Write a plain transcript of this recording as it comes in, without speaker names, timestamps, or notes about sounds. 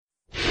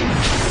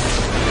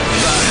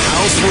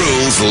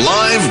Bachelor's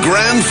live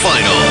grand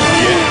final.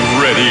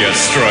 Get ready,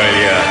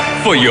 Australia,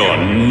 for your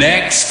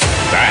next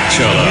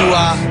Bachelor. You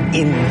are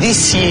in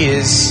this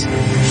year's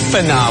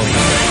finale.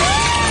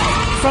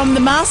 From the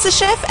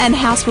MasterChef and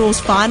House Rules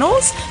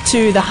finals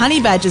to the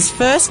Honey Badger's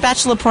first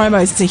Bachelor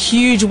promos, it's a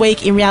huge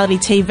week in reality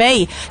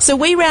TV. So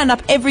we round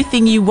up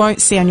everything you won't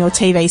see on your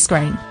TV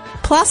screen.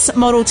 Plus,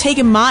 model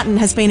Tegan Martin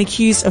has been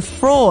accused of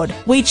fraud.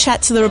 We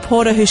chat to the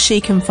reporter who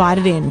she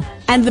confided in.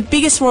 And the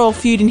biggest royal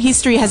feud in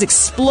history has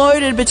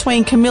exploded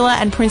between Camilla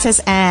and Princess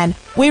Anne.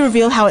 We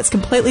reveal how it's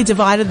completely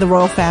divided the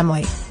royal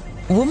family.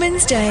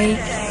 Women's Day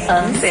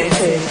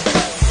Uncensored.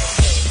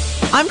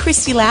 I'm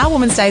Christy Lau,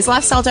 Women's Day's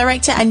Lifestyle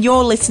Director, and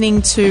you're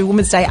listening to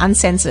Women's Day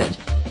Uncensored.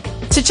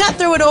 To chat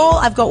through it all,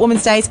 I've got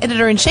Women's Day's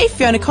Editor-in-Chief,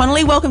 Fiona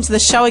Connolly. Welcome to the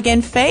show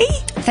again, Fee.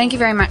 Thank you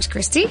very much,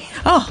 Christy.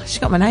 Oh, she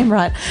got my name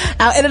right.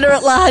 Our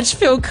Editor-at-Large,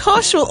 Phil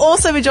Kosh, will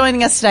also be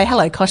joining us today.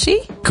 Hello,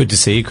 Koshy. Good to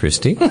see you,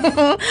 Christy. So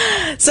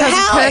That's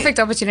a perfect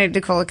opportunity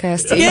to call her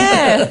Kirsty.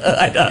 Yeah.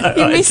 I know.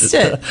 You missed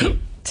it.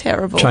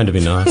 Terrible. Trying to be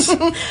nice.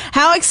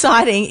 How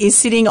exciting is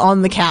sitting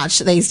on the couch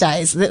these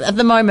days? At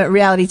the moment,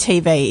 reality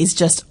TV is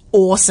just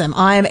awesome.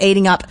 I am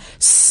eating up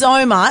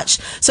so much.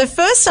 So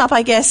first up,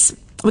 I guess,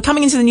 we're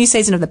coming into the new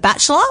season of The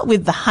Bachelor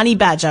with the Honey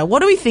Badger. What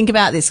do we think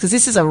about this? Because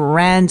this is a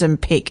random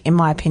pick, in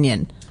my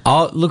opinion.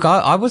 Oh, look,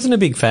 I wasn't a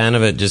big fan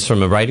of it just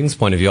from a ratings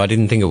point of view. I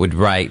didn't think it would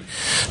rate.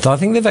 So I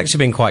think they've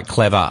actually been quite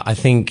clever. I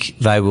think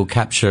they will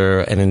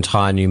capture an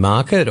entire new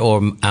market or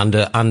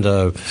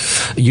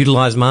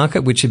underutilised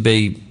market, which would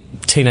be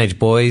teenage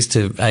boys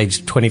to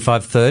age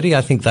 25, 30.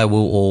 I think they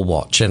will all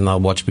watch, and they'll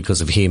watch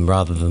because of him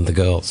rather than the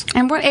girls.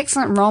 And what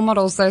excellent role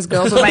models those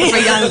girls will make for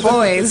young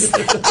boys.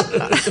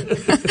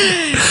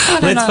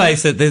 Let's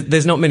face it,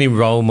 there's not many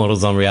role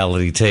models on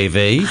reality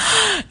TV.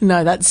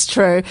 No, that's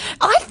true.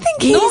 I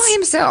think he's... Nor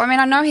himself. I mean,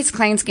 I know he's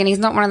clean skin. He's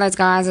not one of those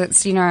guys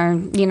that's,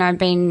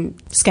 been...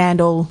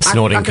 Scandal.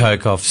 Snorting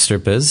coke off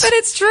strippers. But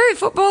it's true.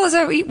 Footballers,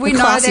 we know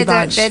classy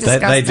they're bunch.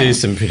 disgusting. They do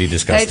some pretty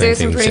disgusting things.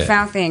 They do some pretty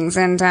foul things.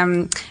 And,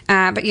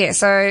 but yeah,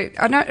 so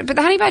I know, but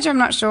the Honey Badger, I'm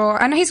not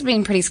sure. I know he's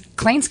been pretty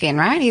clean skin,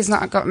 right? He's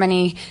not got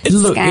many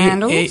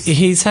scandals.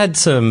 He's had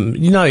some,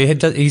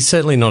 he's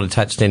certainly not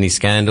attached to any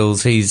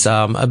scandals. He's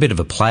a bit of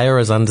a player,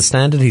 as I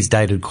understand it. He's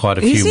dated quite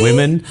a few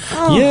women.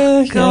 Oh,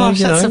 yeah, gosh,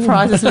 that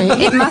surprises me.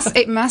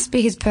 It must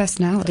be his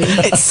personality.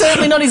 It's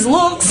certainly not his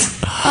looks.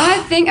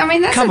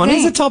 That's Come on,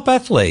 he's a top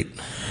athlete.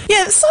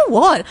 Yeah, so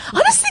what?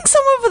 I just think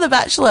someone for The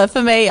Bachelor,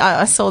 for me,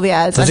 I saw the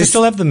ads. Does he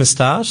still have the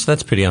moustache?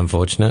 That's pretty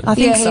unfortunate. I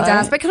think so. He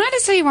does. But can I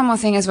just tell you one more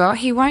thing as well?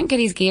 He won't get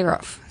his gear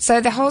off. So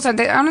the whole time,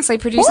 honestly,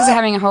 producers are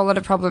having a whole lot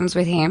of problems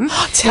with him.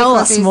 Tell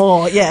us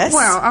more, yes.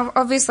 Well,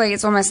 obviously,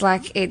 it's almost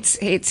like it's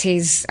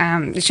his,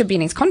 it should be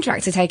in his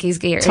contract to take his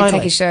gear, Totally.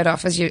 take his shirt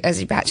off as your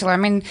Bachelor. I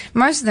mean,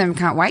 most of them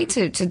can't wait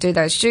to do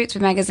those shoots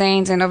with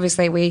magazines, and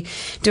obviously we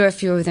do a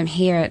few of them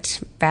here at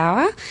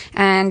Bauer.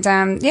 And,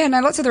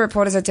 lots of the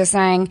reporters are just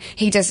saying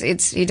he just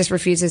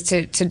refuses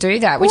to do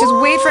that, which is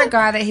weird for a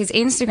guy that his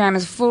Instagram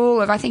is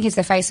full of, I think he's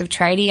the face of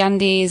tradie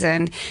undies,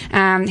 and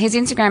his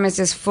Instagram is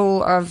just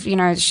full of,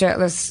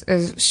 shirtless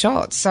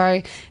shots.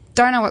 So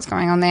don't know what's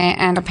going on there,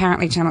 and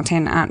apparently Channel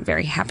 10 aren't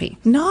very happy.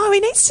 No, he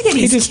needs to get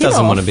his He just kid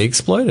doesn't off. want to be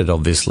exploded,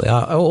 obviously.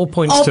 All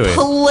points to it.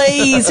 Oh,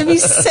 please. Have you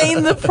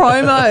seen the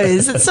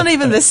promos? It's not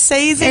even the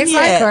season It's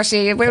yet. like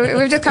Koshy.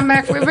 We've just come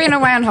back. We've been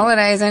away on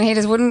holidays, and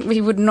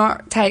he would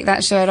not take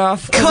that shirt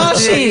off.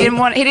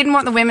 Koshy! He didn't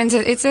want the women to.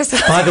 It's just.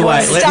 By the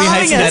way, let me Starving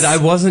hasten us. that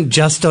I wasn't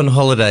just on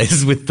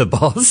holidays with the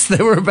boss.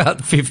 There were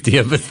about 50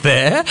 of us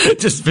there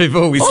just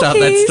before we start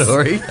that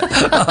story.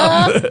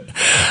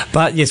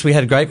 But yes, we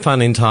had great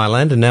fun in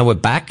Thailand, and now we're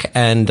back.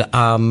 And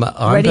I'm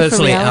Ready for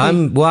personally,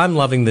 reality? I'm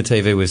loving the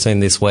TV we've seen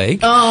this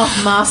week.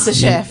 Oh,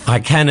 MasterChef. I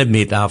can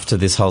admit, after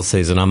this whole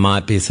season, I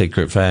might be a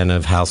secret fan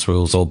of House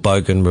Rules, or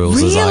Bogan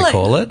Rules, as I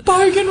call it.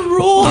 Bogan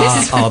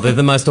Rules. They're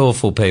the most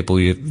awful people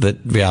that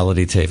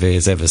reality TV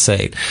has ever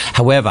seen.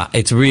 However,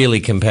 it's really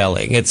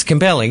compelling. It's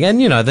compelling.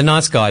 And, the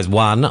nice guys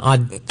won. I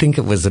think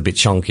it was a bit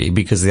shonky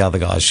because the other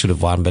guys should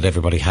have won, but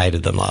everybody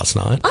hated them last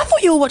night. I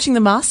thought you were watching the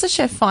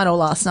MasterChef final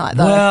last night,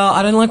 though. Well,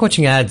 I don't like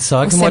watching ads, so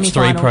I can watch 3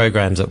 semi-final.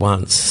 programs at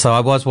once. So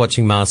I was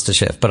watching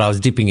MasterChef, but I was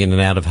dipping in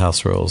and out of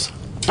House Rules.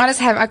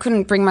 I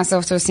couldn't bring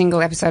myself to a single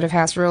episode of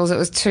House Rules. It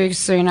was too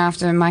soon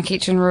after My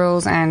Kitchen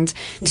Rules, and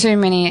too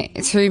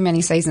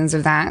many seasons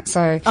of that.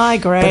 So I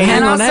agree.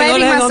 And I was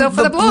saving myself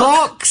for the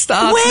block.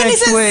 Starts When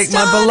next is it week.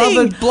 starting? My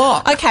beloved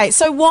block. Okay,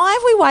 so why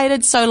have we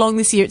waited so long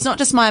this year? It's not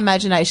just my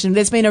imagination.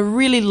 There's been a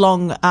really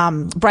long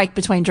break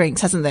between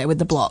drinks, hasn't there, with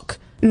the block?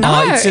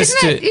 No, it's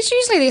just it's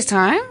usually this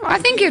time. I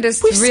think it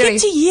is We've really.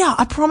 skipped a year,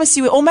 I promise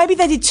you. Or maybe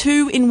they did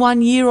 2 in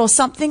 1 year or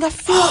something. I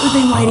feel like we've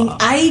been waiting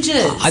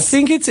ages. I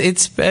think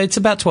it's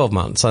about 12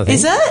 months, I think.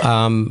 Is it?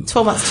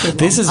 12 months too long.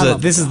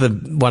 This is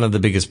one of the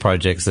biggest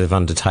projects they've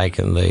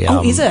undertaken.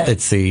 Is it?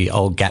 It's the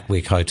old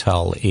Gatwick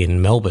Hotel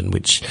in Melbourne,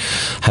 which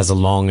has a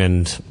long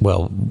and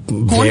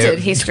haunted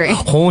history.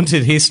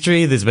 Haunted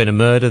history. There's been a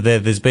murder there.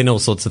 There's been all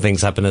sorts of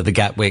things happen at the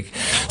Gatwick.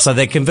 So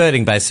they're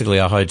converting basically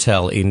a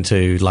hotel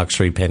into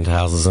luxury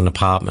penthouses houses and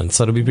apartments.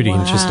 So it'll be pretty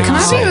interesting Can to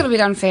I see. be a little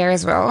bit unfair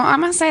as well? I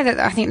must say that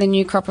I think the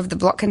new crop of the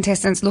block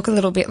contestants look a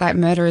little bit like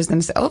murderers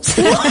themselves.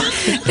 They're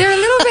a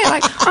little bit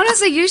like,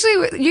 honestly,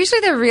 usually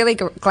they're really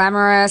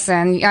glamorous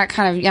and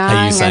kind of young.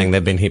 Are you saying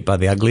they've been hit by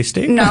the ugly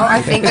stick? No,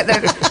 I think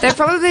that they've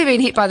probably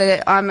been hit by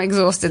the I'm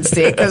exhausted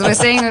stick, because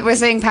we're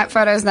seeing Pat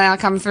photos now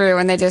come through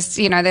and they're just,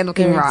 they're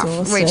looking rough,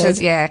 exhausted. which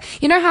is,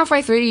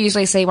 halfway through you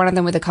usually see one of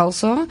them with a cold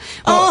sore.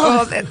 All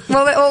of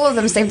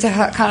them seem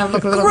to kind of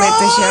look a little bit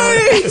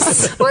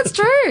disheveled. Well, it's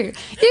true.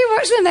 You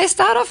watch them, they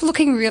start off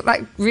looking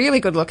really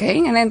good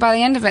looking, and then by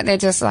the end of it, they're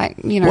just like,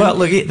 Well,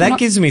 look, that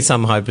gives me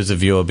some hope as a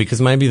viewer,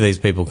 because maybe these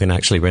people can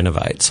actually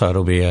renovate, so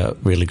it'll be a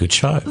really good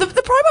show. The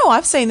promo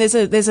I've seen,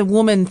 there's a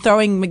woman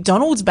throwing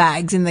McDonald's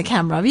bags in the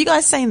camera. Have you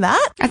guys seen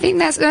that? I think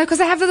that's because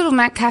they have the little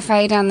Mac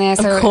Cafe down there.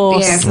 So of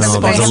course. Yes, There's a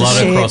they have lot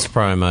of shit. cross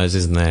promos,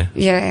 isn't there?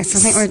 Yes, I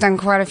think we've done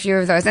quite a few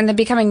of those, and they're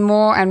becoming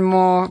more and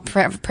more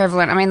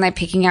prevalent. I mean, they're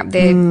picking up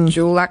their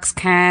Dulux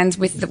cans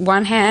with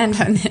one hand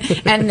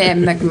and their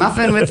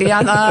McMuffin with the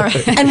other.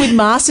 And with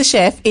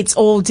MasterChef, it's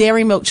all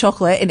dairy milk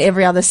chocolate in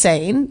every other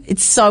scene.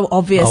 It's so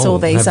obvious, all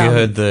these. Have you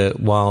heard the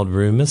wild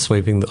rumour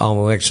sweeping?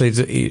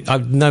 Actually,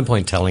 I've no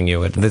point telling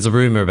you it. There's a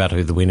rumour about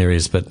who the winner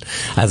is, but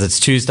as it's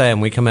Tuesday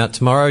and we come out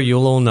tomorrow,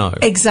 you'll all know.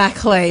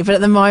 Exactly, but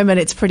at the moment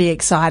it's pretty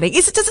exciting.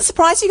 Does it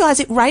surprise you guys?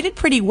 It rated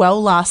pretty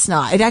well last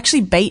night. It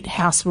actually beat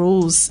House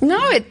Rules. No,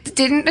 it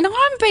didn't. And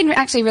I've been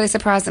actually really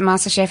surprised that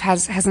MasterChef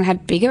hasn't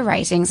had bigger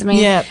ratings. I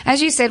mean,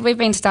 as you said, we've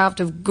been starved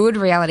of good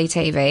reality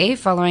TV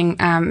following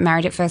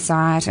Married at First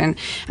Sight and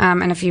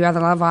a few other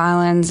Love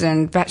Islands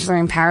and Bachelor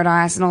in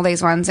Paradise and all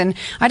these ones. And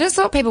I just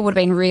thought people would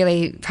have been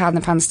really, pardon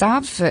the pun,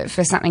 starved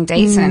for something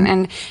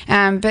decent.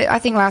 And but I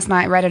think last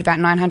night it rated about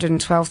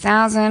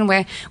 912,000,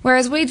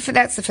 whereas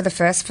that's for the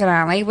first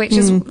finale, which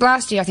is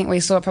last year I think we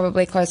saw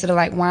probably closer to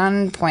like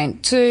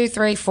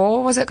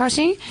 1.234, was it,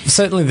 Koshi?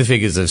 Certainly the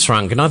figures have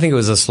shrunk, and I think it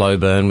was a slow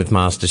burn with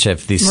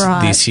MasterChef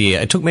this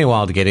year. It took me a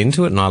while to get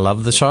into it, and I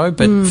love the show,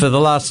 but for the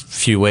last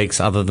few weeks,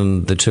 other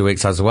than the 2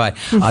 weeks I was away,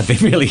 I've been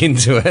really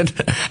into it.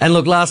 And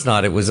look, last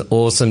night it was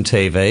awesome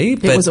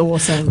TV. It was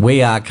awesome.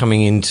 We are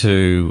coming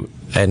into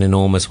an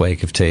enormous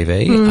week of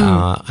TV,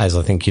 as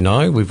I think you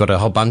know. We've got a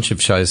whole bunch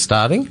of shows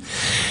starting,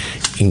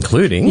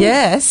 including...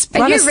 Yes.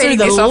 Are you reading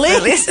this off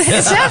the list?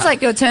 It sounds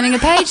like you're turning a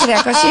page there,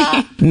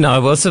 Koshi. No,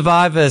 well,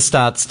 Survivor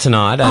starts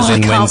tonight, as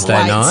in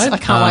Wednesday night. I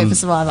can't wait for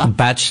Survivor.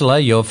 Bachelor,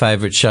 your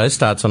favourite show,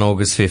 starts on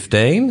August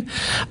 15. We've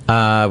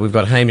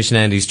got Hamish and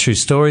Andy's True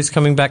Stories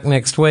coming back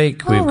next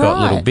week. We've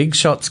got Little Big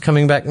Shots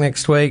coming back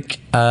next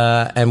week.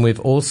 And we've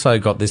also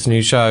got this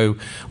new show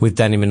with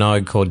Danny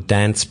Minogue called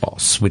Dance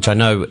Boss, which I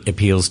know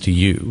appeals to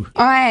you.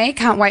 I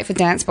can't wait for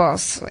Dance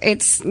Boss.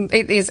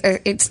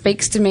 It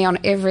speaks to me on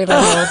every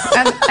level.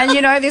 and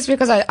you know this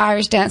because I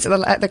Irish dance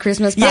at the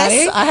Christmas party.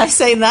 Yes, I have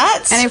seen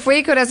that. And if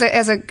we could, as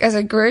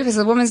a group, as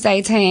a Women's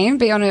Day team,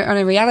 be on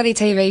a reality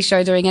TV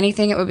show doing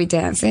anything, it would be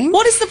dancing.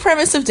 What is the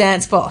premise of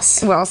Dance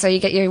Boss? Well, so you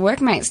get your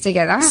workmates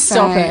together.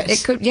 Stop so it.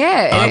 It could,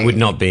 yeah. I would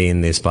not be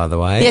in this, by the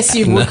way. Yes,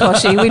 you would,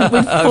 Koshi. We'd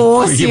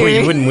force you.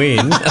 You wouldn't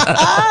win.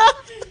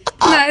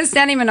 No, it's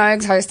Danny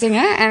Minogue's hosting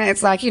it, and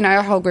it's like,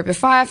 a whole group of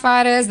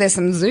firefighters. There's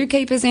some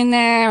zookeepers in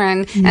there,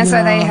 and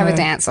so they have a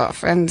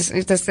dance-off, and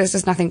there's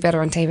just nothing better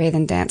on TV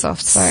than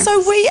dance-off.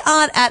 So we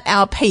aren't at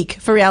our peak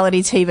for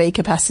reality TV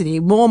capacity.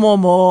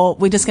 More.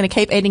 We're just going to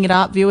keep eating it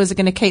up. Viewers are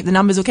going to the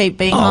numbers will keep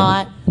being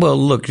high. Well,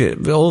 look,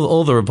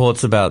 all the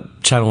reports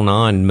about Channel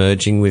 9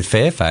 merging with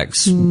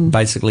Fairfax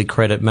basically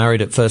credit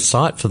Married at First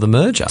Sight for the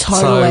merger.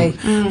 Totally.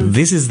 So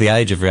this is the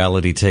age of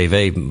reality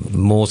TV,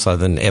 more so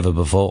than ever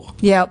before.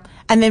 Yep.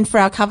 And then for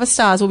our cover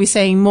stars, we'll be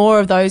seeing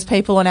more of those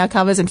people on our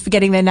covers and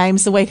forgetting their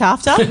names the week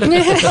after. They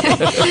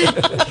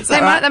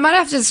might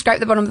have to scrape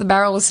the bottom of the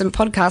barrel with some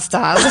podcast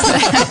stars.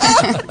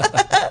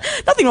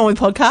 Nothing wrong with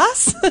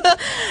podcasts.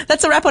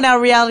 That's a wrap on our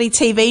reality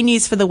TV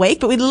news for the week,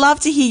 but we'd love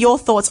to hear your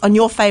thoughts on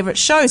your favourite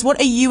shows. What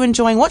are you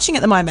enjoying watching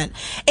at the moment?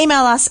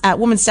 Email us at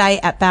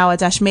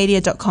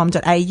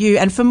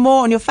womansday@bauer-media.com.au, and for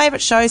more on your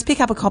favourite shows,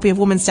 pick up a copy of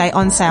Woman's Day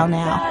on sale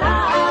now.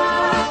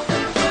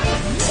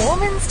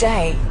 Woman's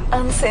Day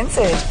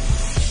Uncensored.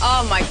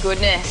 Oh my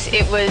goodness,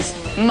 it was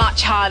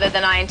much harder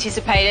than I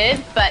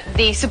anticipated, but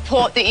the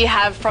support that you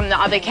have from the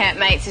other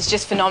campmates is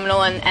just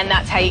phenomenal, and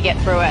that's how you get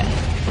through it.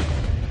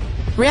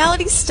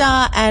 Reality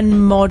star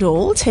and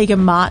model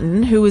Tegan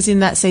Martin, who was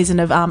in that season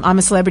of I'm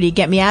a Celebrity,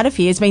 Get Me Out of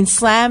Here, has been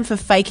slammed for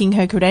faking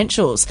her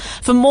credentials.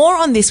 For more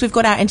on this, we've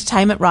got our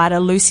entertainment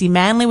writer Lucy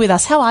Manley with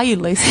us. How are you,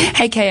 Lucy?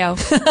 Hey, KL.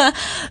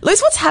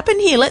 Lucy, what's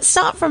happened here? Let's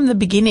start from the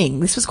beginning.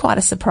 This was quite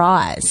a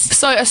surprise.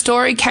 So a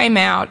story came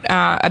out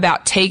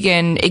about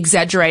Tegan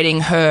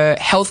exaggerating her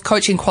health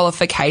coaching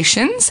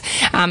qualifications.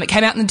 It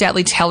came out in the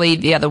Daily Telly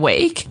the other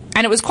week.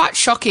 And it was quite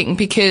shocking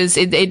because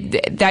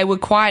they were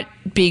quite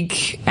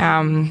big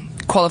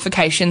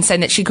qualifications, saying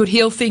that she could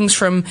heal things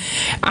from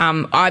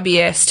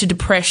IBS to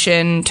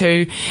depression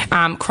to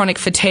chronic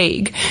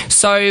fatigue.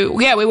 So,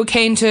 yeah, we were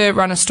keen to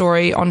run a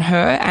story on her,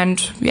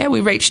 and, yeah,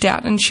 we reached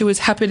out and she was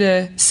happy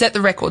to set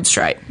the record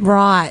straight.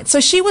 Right. So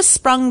she was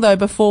sprung, though,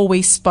 before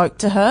we spoke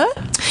to her?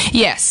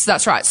 Yes,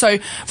 that's right. So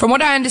from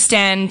what I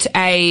understand,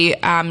 a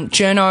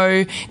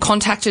journo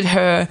contacted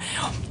her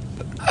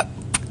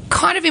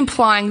kind of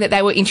implying that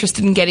they were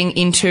interested in getting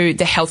into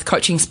the health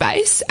coaching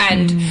space,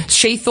 and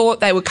she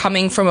thought they were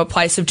coming from a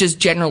place of just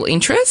general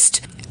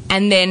interest.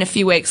 And then a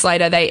few weeks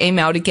later, they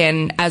emailed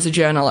again as a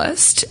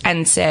journalist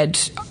and said,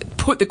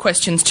 put the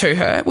questions to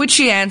her, which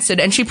she answered,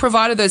 and she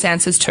provided those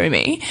answers to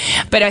me.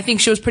 But I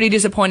think she was pretty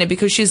disappointed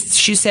because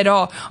she said,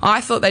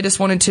 I thought they just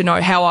wanted to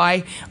know how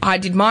I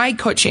did my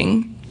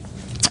coaching.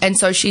 And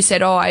so she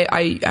said,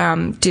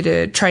 I did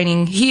a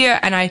training here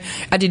and I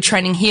did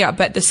training here.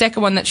 But the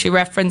second one that she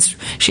referenced,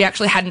 she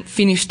actually hadn't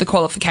finished the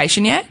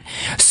qualification yet.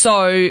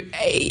 So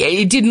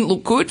it didn't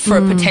look good for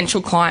a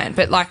potential client.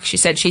 But like she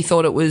said, she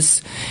thought it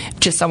was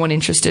just someone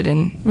interested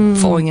in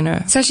following in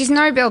her. So she's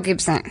no Bill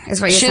Gibson, is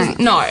what you're saying?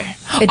 No. It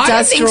I does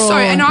don't think draw- so.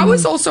 And I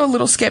was also a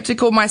little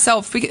sceptical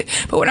myself.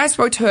 But when I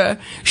spoke to her,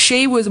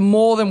 she was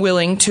more than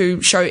willing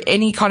to show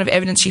any kind of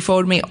evidence. She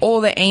forwarded me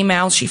all the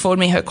emails. She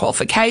forwarded me her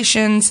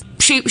qualifications.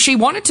 She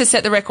wanted to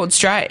set the record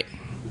straight.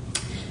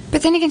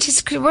 But then again,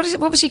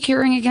 what was she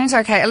curing again? So,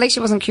 okay, at least she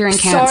wasn't curing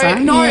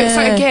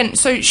cancer.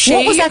 So she...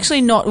 What was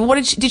actually not...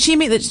 Did she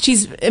mean that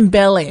she's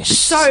embellished?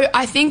 So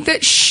I think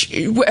that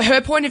her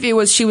point of view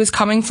was she was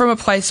coming from a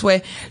place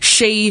where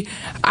she...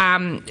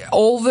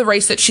 all the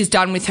research she's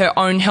done with her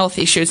own health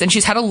issues, and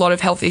she's had a lot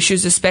of health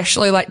issues,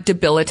 especially like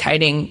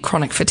debilitating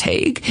chronic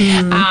fatigue.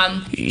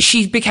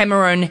 She became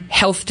her own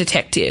health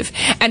detective.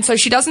 And so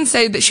she doesn't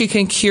say that she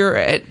can cure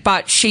it,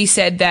 but she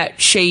said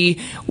that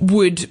she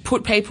would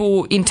put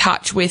people in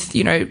touch with,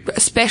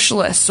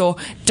 specialists or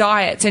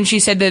diets. And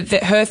she said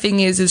that her thing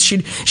is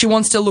she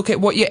wants to look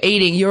at what you're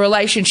eating, your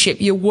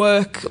relationship, your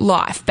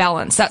work-life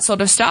balance, that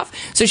sort of stuff.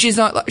 So she's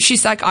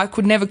like, I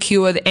could never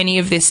cure any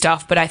of this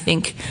stuff, but I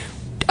think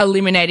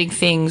eliminating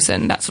things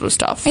and that sort of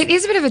stuff. It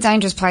is a bit of a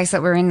dangerous place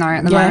that we're in, though,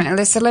 at the moment. And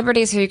there's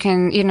celebrities who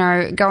can,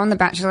 go on The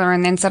Bachelor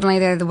and then suddenly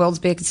they're the world's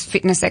biggest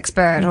fitness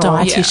expert.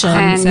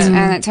 Dietitians.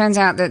 And it turns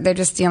out that they're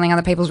just stealing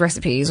other people's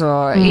recipes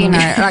or,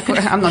 like,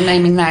 I'm not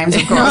naming names,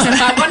 of course.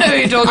 I wonder who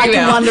you're talking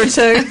about. I can wonder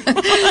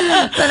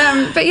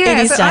too. But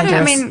yeah,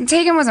 so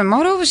Tegan was a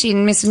model. Was she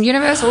Miss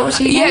Universe? What was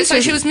she? Yeah,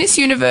 so she was Miss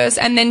Universe,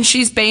 and then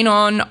she's been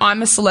on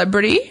I'm a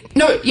Celebrity.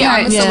 I'm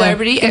a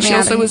Celebrity, and she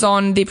also was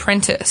on The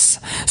Apprentice.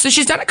 So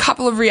she's done a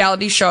couple of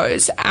reality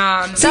shows.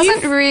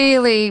 Doesn't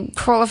really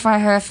qualify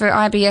her for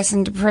IBS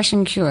and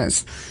depression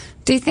cures.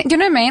 Do you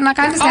know what I mean? Like,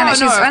 I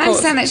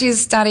understand that she's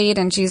studied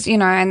and she's,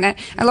 and that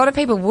a lot of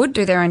people would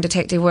do their own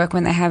detective work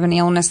when they have an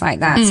illness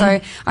like that.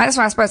 So I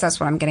suppose that's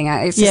what I'm getting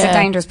at. It's just a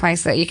dangerous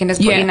place that you can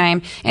just put your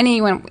name.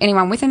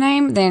 Anyone with a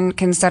name then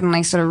can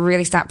suddenly sort of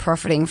really start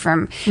profiting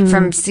from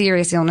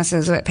serious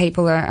illnesses that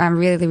people are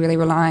really, really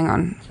relying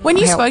on. When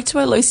you spoke to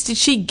her, Luce, did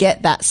she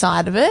get that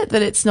side of it?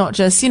 That it's not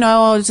just,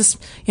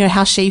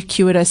 how she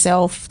cured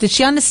herself? Did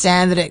she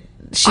understand that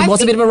she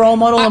was a bit of a role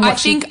model? I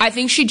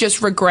think she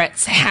just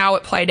regrets how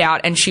it played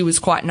out, and she was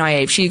quite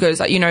naive. She goes,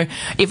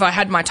 if I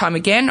had my time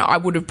again, I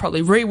would have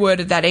probably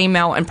reworded that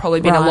email and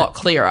probably been a lot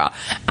clearer.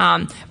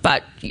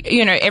 But,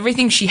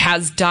 everything she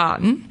has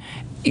done,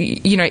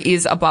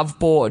 is above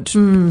board.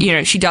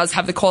 She does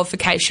have the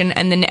qualification,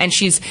 and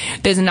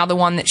there's another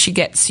one that she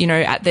gets,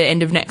 at the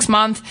end of next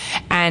month.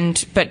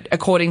 But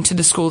according to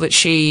the school that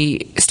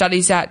she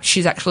studies at,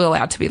 she's actually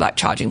allowed to be like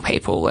charging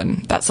people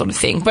and that sort of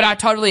thing. But I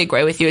totally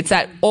agree with you. It's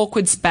that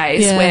awkward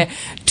space where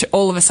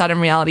all of a sudden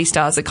reality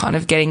stars are kind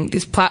of getting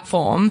this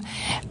platform,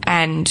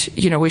 and,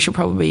 we should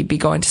probably be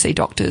going to see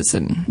doctors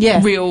and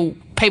real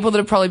people that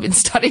have probably been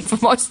studying for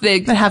most of their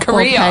that have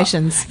career.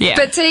 Qualifications. Yeah.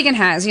 But Tegan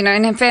has,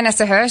 and in fairness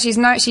to her, she is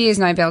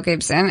no Belle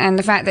Gibson, and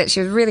the fact that she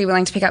was really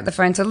willing to pick up the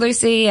phone to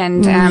Lucy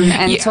and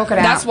talk it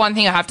out. That's one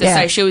thing I have to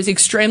say. She was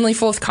extremely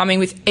forthcoming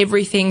with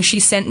everything. She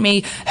sent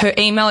me her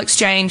email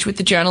exchange with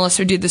the journalist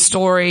who did the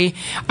story.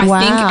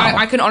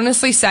 I can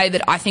honestly say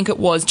that I think it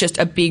was just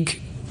a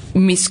big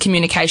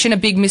miscommunication, a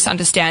big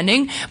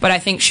misunderstanding, but I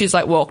think she's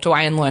walked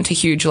away and learnt a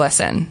huge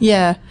lesson.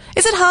 Yeah.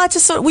 Is it hard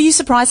to were you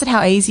surprised at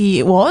how easy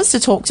it was to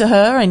talk to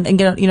her and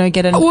get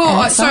an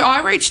answer? So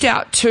I reached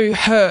out to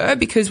her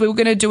because we were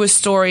going to do a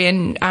story,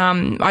 and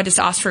I just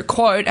asked for a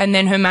quote, and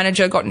then her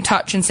manager got in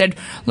touch and said,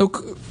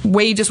 look,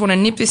 we just want to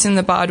nip this in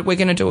the bud. We're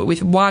going to do it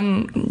with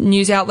one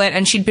news outlet,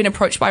 and she'd been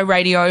approached by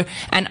radio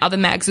and other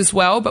mags as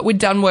well, but we'd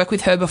done work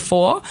with her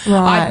before.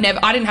 Right.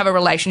 I didn't have a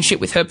relationship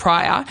with her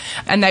prior,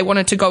 and they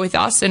wanted to go with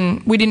us,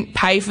 and we didn't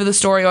pay for the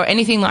story or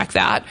anything like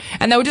that,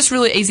 and they were just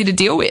really easy to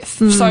deal with.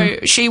 So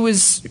she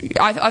was,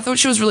 I thought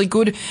she was really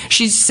good.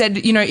 She said,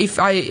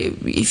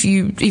 if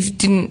you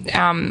didn't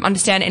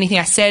understand anything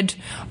I said,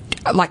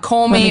 like,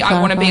 call me. I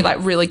want to be, like,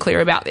 really clear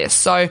about this.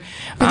 So,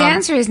 but the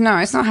answer is no.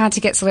 It's not hard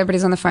to get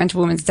celebrities on the phone to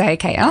Women's Day,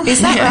 KL.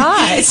 Is that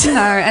right?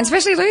 No, and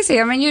especially Lucy.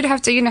 I mean, you'd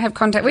have to, have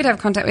contact. We'd have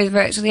contact with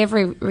virtually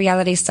every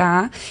reality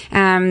star.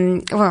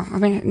 Well, I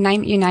mean,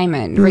 name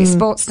it.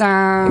 Sports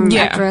star,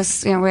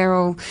 actress. We're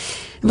all.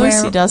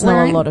 Lucy does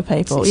know a lot of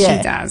people. She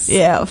does.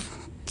 Yeah.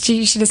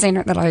 You should have seen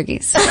her at the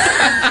Logies.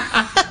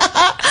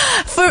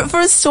 For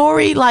a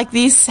story like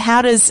this,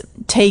 how does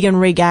Tegan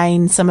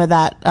regain some of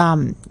that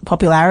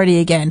popularity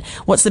again?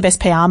 What's the best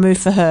PR move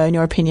for her, in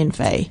your opinion,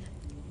 Fee?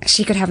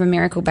 She could have a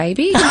miracle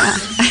baby. She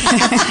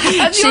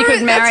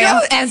could marry that's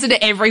your answer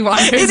to everyone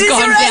who's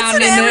gone down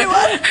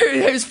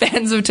whose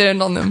fans have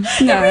turned on them.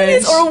 No,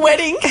 or a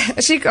wedding. I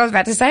was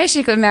about to say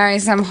she could marry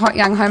some hot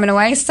young home and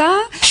away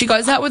star. She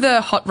goes out with a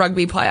hot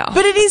rugby player.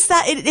 But it is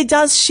that it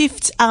does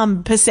shift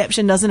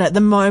perception, doesn't it? The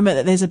moment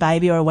that there's a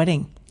baby or a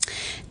wedding.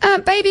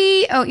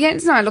 Baby,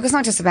 it's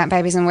not just about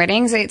babies and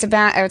weddings. It's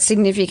about a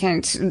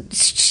significant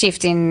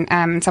shift in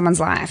someone's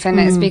life. And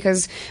it's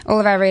because all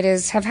of our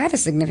readers have had a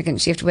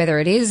significant shift, whether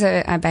it is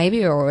a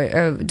baby or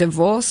a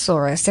divorce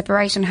or a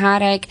separation,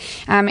 heartache,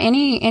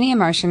 any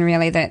emotion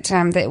really that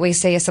we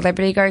see a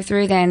celebrity go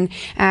through, then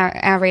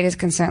our readers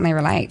can certainly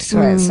relate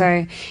to it.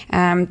 So,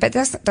 but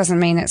that doesn't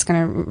mean it's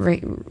going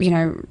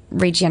to,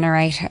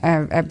 regenerate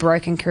a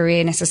broken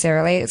career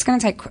necessarily. It's going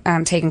to take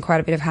Tegan quite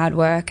a bit of hard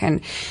work,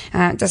 and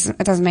it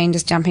doesn't mean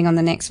just jumping on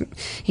the next,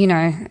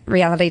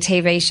 reality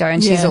TV show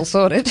and she's all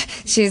sorted.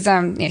 She's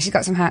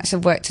got some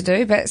work to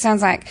do, but it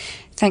sounds like,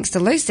 thanks to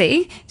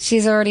Lucy,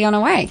 she's already on her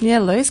way. Yeah,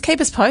 Luce,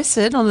 keep us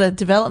posted on the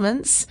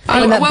developments.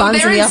 Well,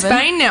 they're in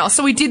Spain now.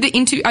 So I did the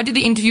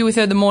interview with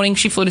her the morning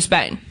she flew to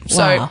Spain.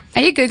 So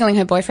are you Googling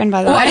her boyfriend,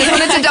 by the way? I just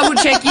wanted to double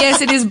check.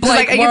 Yes, it is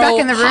Blake. Are you back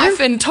in the room?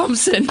 And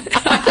Thompson.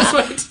 I just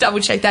wanted to double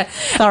check that.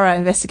 Thorough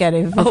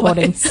investigative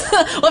reporting.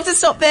 We'll have to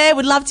stop there.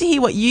 We'd love to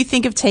hear what you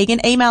think of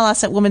Tegan. Email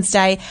us at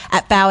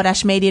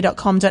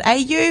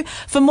womansday@bauer-media.com.au.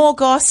 For more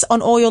goss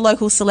on all your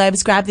local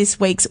celebs, grab this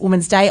week's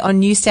Women's Day on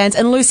newsstands.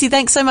 And Lucy,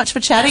 thanks so much for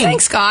chatting.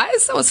 Thanks,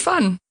 guys. That was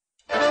fun.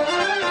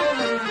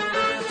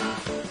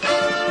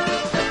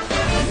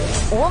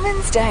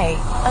 Women's Day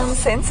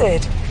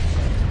Uncensored.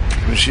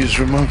 She's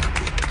remarkable.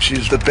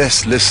 She's the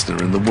best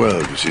listener in the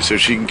world, you see, so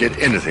she can get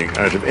anything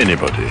out of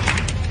anybody.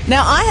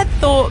 Now, I had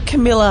thought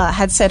Camilla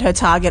had set her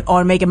target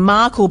on Meghan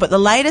Markle, but the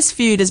latest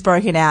feud has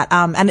broken out,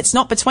 and it's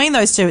not between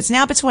those two. It's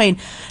now between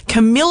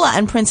Camilla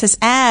and Princess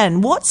Anne.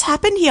 What's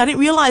happened here? I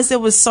didn't realise there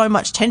was so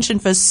much tension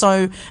for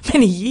so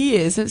many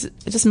years. It's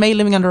just me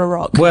living under a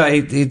rock. Well,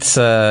 it's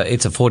a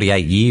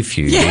 48-year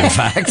feud, in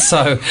fact.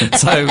 So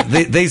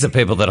these are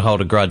people that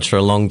hold a grudge for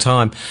a long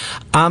time.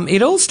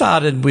 It all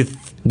started with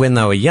when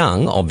they were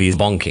young, obvious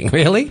bonking,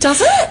 really.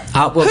 Does it?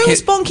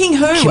 Who's bonking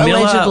who,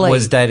 Camilla allegedly?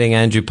 Was dating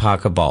Andrew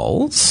Parker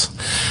Bowles.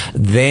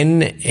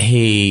 Then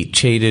he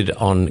cheated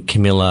on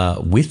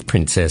Camilla with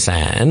Princess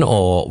Anne,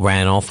 or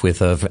ran off with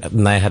her,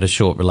 and they had a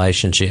short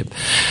relationship.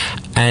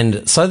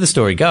 And so the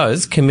story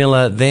goes,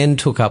 Camilla then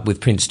took up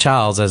with Prince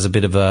Charles as a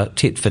bit of a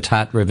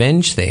tit-for-tat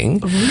revenge thing.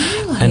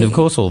 Really? And, of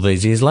course, all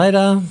these years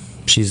later,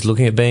 she's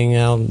looking at being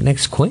our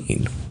next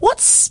queen.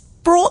 What's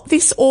brought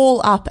this all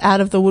up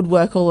out of the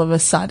woodwork all of a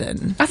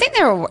sudden? I think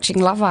they're all watching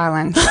Love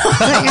Island.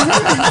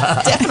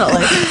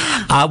 Definitely.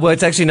 Well,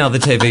 it's actually another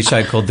TV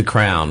show called The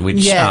Crown,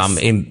 which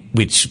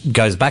which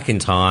goes back in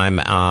time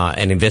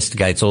and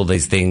investigates all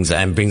these things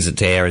and brings it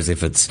to air as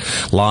if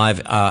it's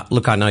live.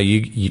 Look, I know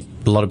you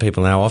a lot of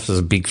people in our office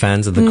are big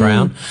fans of The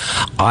Crown.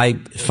 I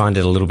find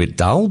it a little bit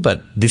dull,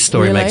 but this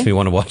story makes me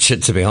want to watch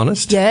it, to be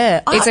honest.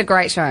 Yeah. It's a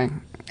great show.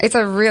 It's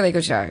a really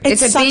good show. It's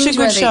such a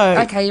good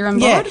show. Okay, you're on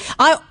board?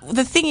 Yeah.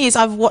 The thing is,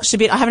 I've watched a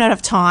bit. I haven't had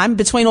enough time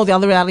between all the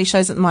other reality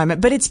shows at the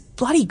moment, but it's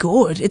bloody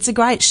good. It's a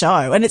great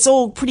show, and it's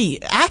all pretty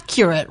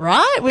accurate,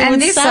 right?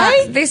 This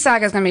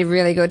saga is going to be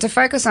really good. To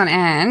focus on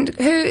Anne,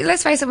 who,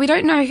 let's face it, we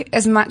don't know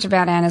as much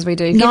about Anne as we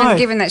do,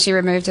 given that she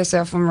removed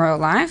herself from royal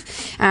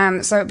life.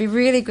 So it'd be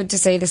really good to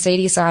see the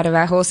seedy side of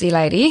our horsey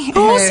lady.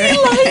 Horsey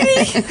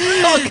lady?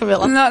 Oh,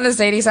 Camilla. Not the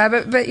seedy side,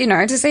 but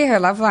to see her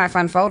love life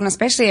unfold, and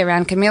especially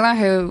around Camilla,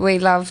 who we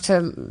love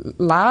to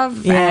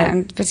love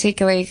and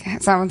particularly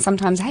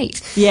sometimes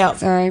hate. Yeah.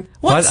 So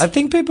I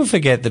think people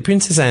forget that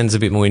Princess Anne's a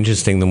bit more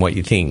interesting than what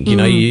you think. You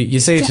know, you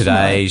see her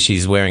today,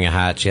 she's wearing a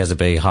hat, she has a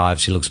beehive,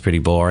 she looks pretty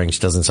boring,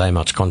 she doesn't say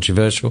much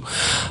controversial.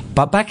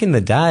 But back in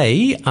the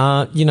day,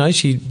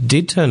 she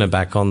did turn her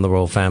back on the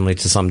royal family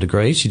to some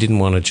degree. She didn't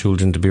want her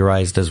children to be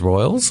raised as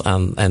royals,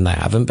 and they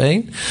haven't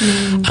been.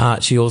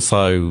 She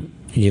also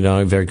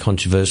very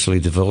controversially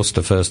divorced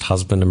her first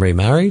husband and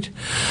remarried.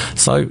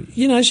 So,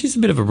 she's a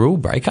bit of a rule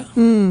breaker.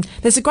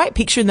 There's a great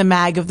picture in the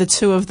mag of the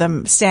two of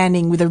them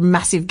standing with a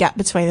massive gap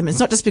between them. It's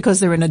not just because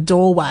they're in a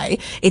doorway.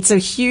 It's a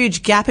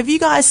huge gap. Have you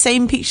guys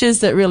seen pictures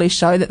that really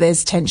show that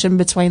there's tension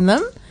between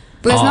them?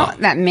 Well, there's not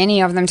that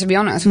many of them, to be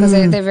honest, because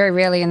they're very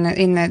rarely in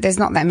the. There's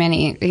not that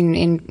many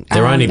in.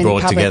 They're only in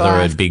brought public together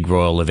life. at big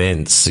royal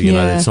events. You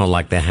know, it's not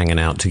like they're hanging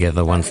out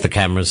together once the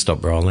cameras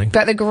stop rolling.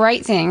 But the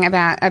great thing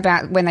about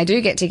when they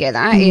do get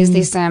together is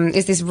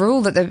this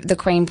rule that the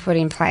Queen put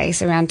in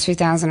place around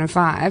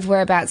 2005,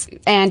 whereabouts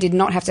Anne did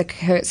not have to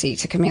curtsy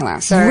to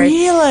Camilla. So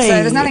Really? So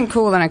there's nothing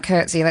cool than a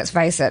curtsy. Let's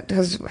face it,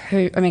 because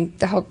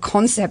the whole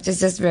concept is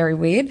just very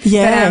weird.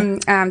 Yeah.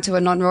 But, to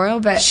a non-royal,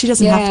 but she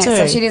doesn't have to.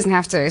 So she doesn't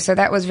have to. So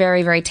that was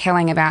very, very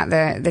telling about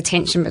the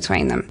tension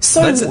between them.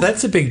 So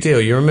That's a big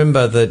deal. You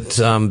remember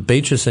that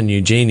Beatrice and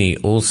Eugenie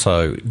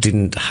also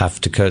didn't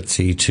have to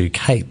curtsy to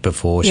Kate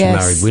before she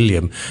married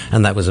William,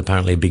 and that was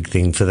apparently a big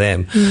thing for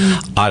them.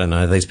 I don't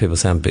know. These people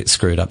sound a bit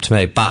screwed up to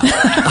me, but you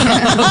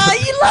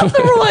love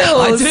the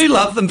royals. I do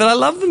love them, but I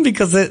love them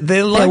because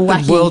they're like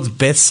wacky. the world's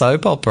best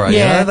soap opera.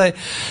 Yeah. You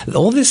know?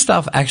 All this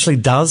stuff actually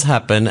does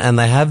happen, and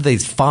they have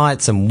these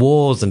fights and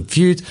wars and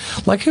feuds.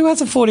 Like, who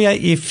has a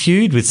 48-year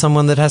feud with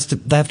someone that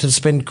they have to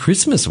spend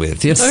Christmas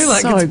with? You know,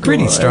 like, So it's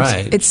pretty good.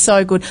 strange. It's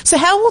so good. So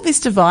how will this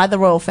divide the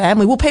royal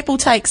family? Will people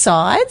take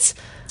sides?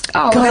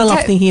 Oh, God, I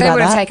love thinking they about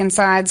would have that. taken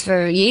sides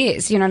for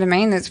years. You know what I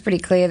mean? It's pretty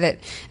clear that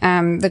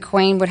the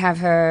Queen would have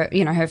her,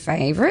 her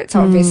favourites,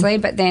 obviously,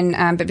 but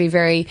then but be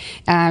very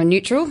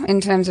neutral in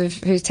terms of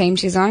whose team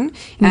she's on.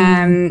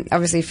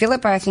 Obviously,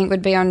 Philip, I think,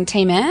 would be on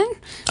Team Anne.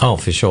 Oh,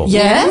 for sure.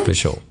 Yeah? For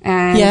sure.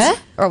 And,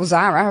 or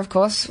Zara, of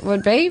course,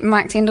 would be.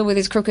 Mike Tyndall with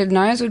his crooked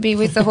nose would be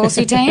with the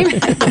horsey team.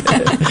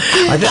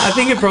 I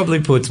think it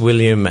probably puts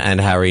William and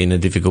Harry in a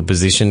difficult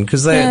position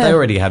because they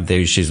already have their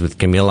issues with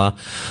Camilla.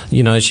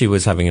 You know, she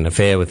was having an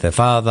affair with their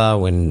father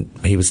when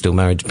he was still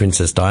married to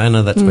Princess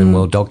Diana. That's been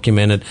well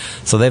documented.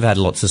 So they've had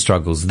lots of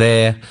struggles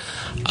there.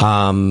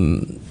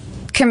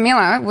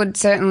 Camilla would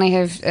certainly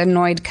have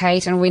annoyed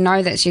Kate, and we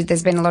know that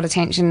there's been a lot of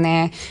tension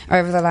there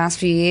over the last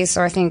few years.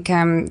 So I think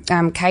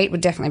Kate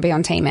would definitely be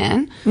on Team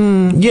Anne.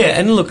 Yeah,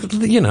 and look,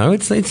 you know,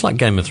 it's like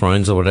Game of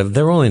Thrones or whatever.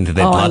 They're all into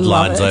their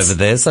bloodlines over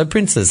there. So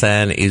Princess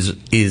Anne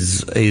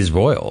is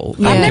royal.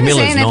 I've never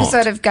Camilla's seen an not.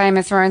 episode of Game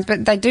of Thrones,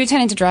 but they do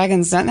turn into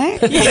dragons, don't they?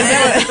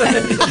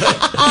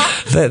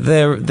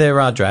 There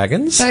are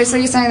dragons. So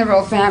you're saying the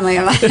royal family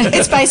are like...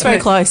 It's based very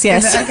close,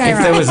 yes. Okay,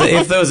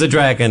 If there was a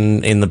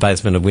dragon in the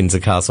basement of Windsor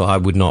Castle,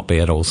 I would not be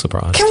at all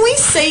surprised. Can we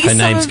see Her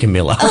name's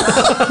Camilla.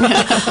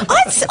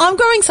 I'm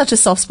growing such a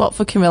soft spot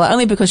for Camilla,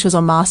 only because she was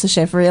on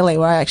MasterChef, really,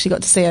 where I actually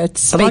got to see her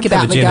speak I'd like to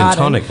about have a the gin garden. and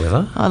tonic with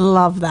her. I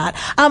love that.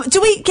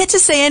 Do we get to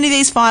see any of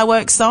these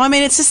fireworks, though? I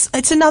mean,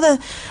 it's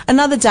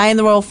another day in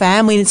the royal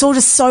family, and it's all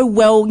just so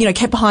well,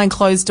 kept behind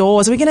closed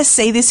doors. Are we going to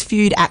see this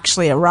feud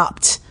actually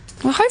erupt?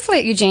 Well, hopefully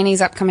at Eugenie's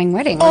upcoming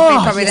wedding would Oh,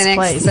 be probably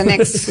yes, the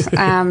next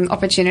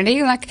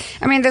opportunity.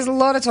 There's a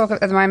lot of talk at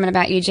the moment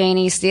about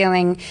Eugenie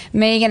stealing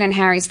Meghan and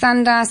Harry's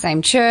thunder,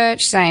 same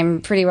church, same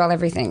pretty well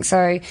everything.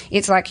 So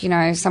it's like,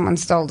 someone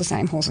stole the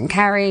same horse and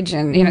carriage,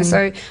 and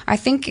so I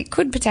think it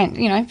could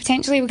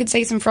potentially we could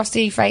see some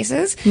frosty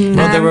faces.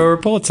 Well, there were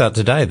reports out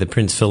today that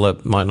Prince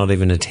Philip might not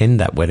even attend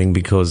that wedding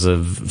because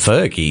of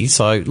Fergie.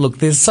 So look,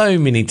 there's so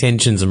many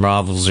tensions and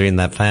rivalry in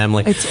that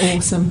family. It's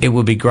awesome. It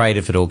would be great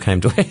if it all came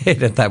to a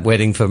head at that wedding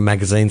for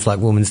magazines like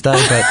Woman's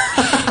Day, but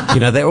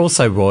they're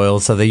also royal,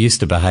 so they're used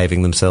to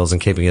behaving themselves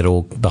and keeping it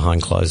all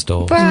behind closed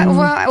doors. But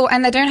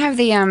and they don't have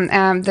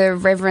the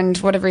Reverend,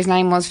 whatever his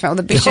name was,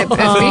 the Bishop Bishop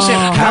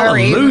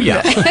Curry,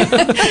 Hallelujah.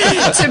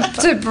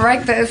 to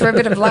break for a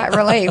bit of light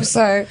relief.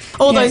 So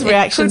All those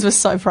reactions were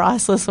so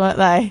priceless, weren't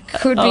they?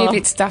 Could be a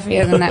bit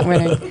stuffier than that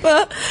wedding.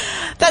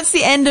 That's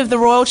the end of the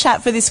royal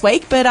chat for this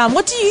week. But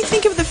what do you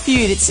think of the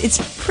feud?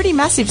 It's pretty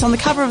massive. It's on the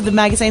cover of the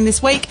magazine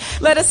this week.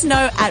 Let us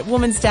know at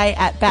Woman's Day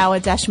at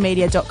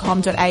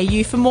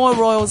bauer-media.com.au. For more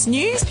royals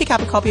news, pick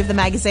up a copy of the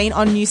magazine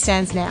on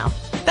newsstands now.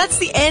 That's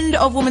the end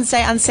of Woman's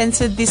Day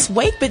Uncensored this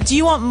week, but do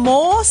you want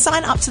more?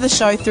 Sign up to the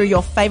show through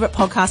your favourite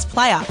podcast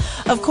player.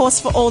 Of course,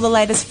 for all the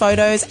latest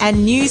photos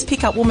and news,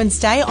 pick up Woman's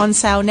Day on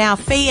sale now.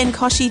 Fee and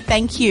Koshi,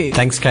 thank you.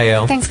 Thanks,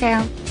 KL. Thanks,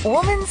 Gail.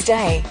 Woman's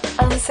Day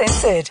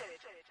Uncensored.